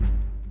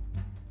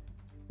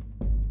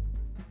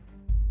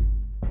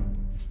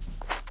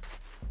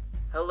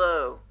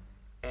Hello,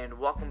 and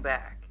welcome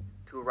back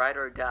to Ride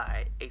or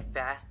Die, a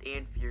Fast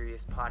and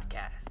Furious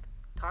podcast,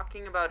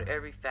 talking about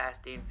every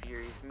Fast and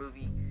Furious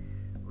movie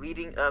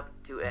leading up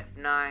to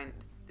F9.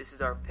 This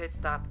is our pit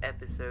stop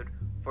episode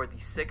for the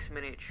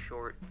 6-minute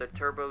short, the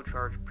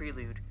turbocharged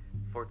prelude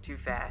for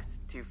 2Fast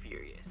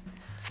 2Furious.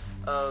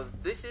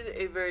 This is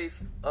a very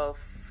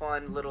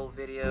fun little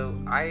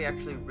video. I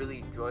actually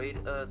really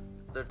enjoyed the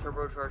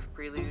turbocharged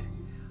prelude.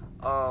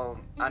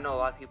 I know a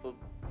lot of people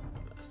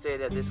say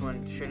that this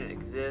one shouldn't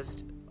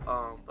exist,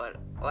 but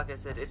like I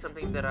said, it's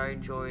something that I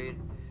enjoyed.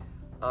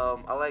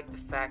 I like the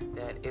fact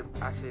that it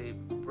actually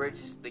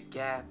bridges the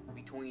gap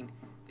between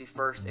the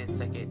first and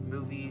second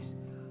movies.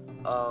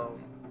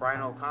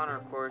 Brian O'Connor,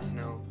 of course,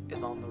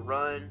 is on the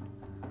run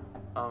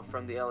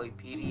from the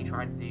LAPD,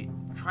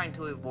 trying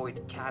to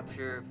avoid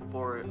capture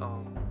for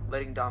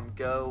letting Dom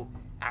go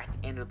at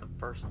the end of the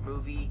first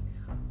movie.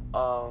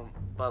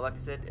 But like I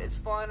said, it's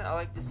fun. I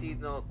like to see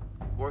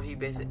where he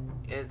basically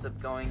ends up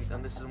going.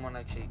 And this is one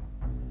actually.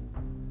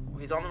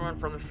 He's on the run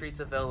from the streets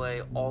of LA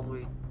all the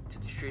way to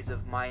the streets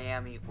of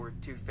Miami, where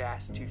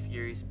 2Fast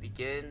 2Furious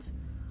begins.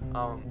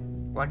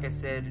 Like I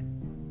said,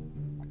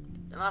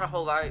 not a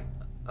whole lot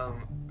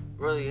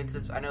really into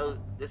this. I know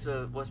this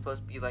was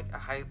supposed to be like a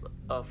hype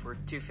for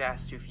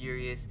 2Fast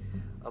 2Furious,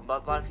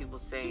 but a lot of people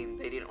saying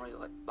they didn't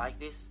really like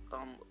this.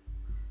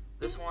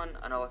 This one,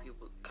 I know a lot of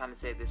people kind of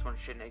say this one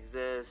shouldn't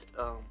exist,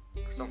 or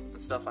some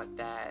stuff like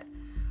that.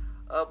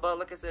 But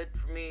like I said,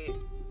 for me,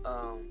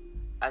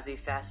 as a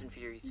Fast and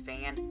Furious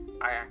fan,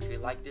 I actually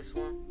like this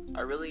one.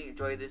 I really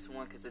enjoyed this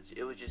one because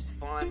it was just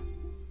fun.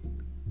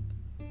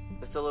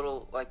 It's a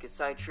little like a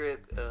side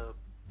trip,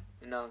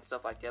 and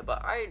stuff like that.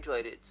 But I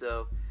enjoyed it.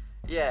 So,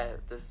 yeah,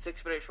 the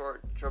 6-minute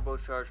short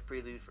turbocharged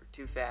prelude for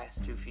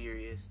 2Fast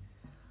 2Furious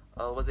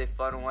was a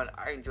fun one.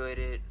 I enjoyed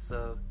it.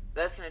 So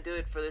that's gonna do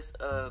it for this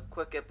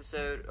quick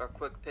episode or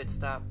quick pit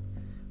stop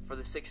for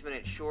the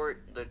 6-minute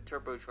short, the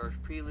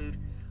turbocharged prelude.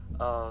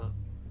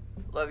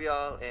 Love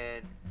y'all,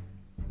 and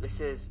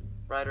this is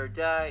Ride or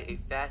Die, a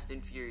Fast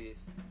and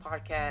Furious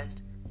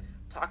podcast,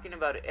 talking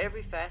about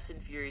every Fast and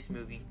Furious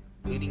movie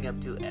leading up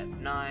to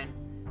F9.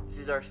 This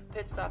is our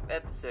pit stop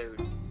episode,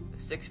 the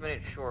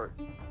 6-minute short,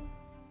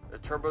 the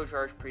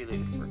turbocharged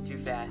prelude for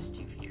 2Fast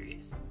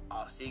 2Furious.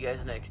 I'll see you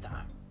guys next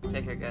time.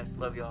 Take care, guys.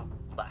 Love y'all.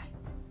 Bye.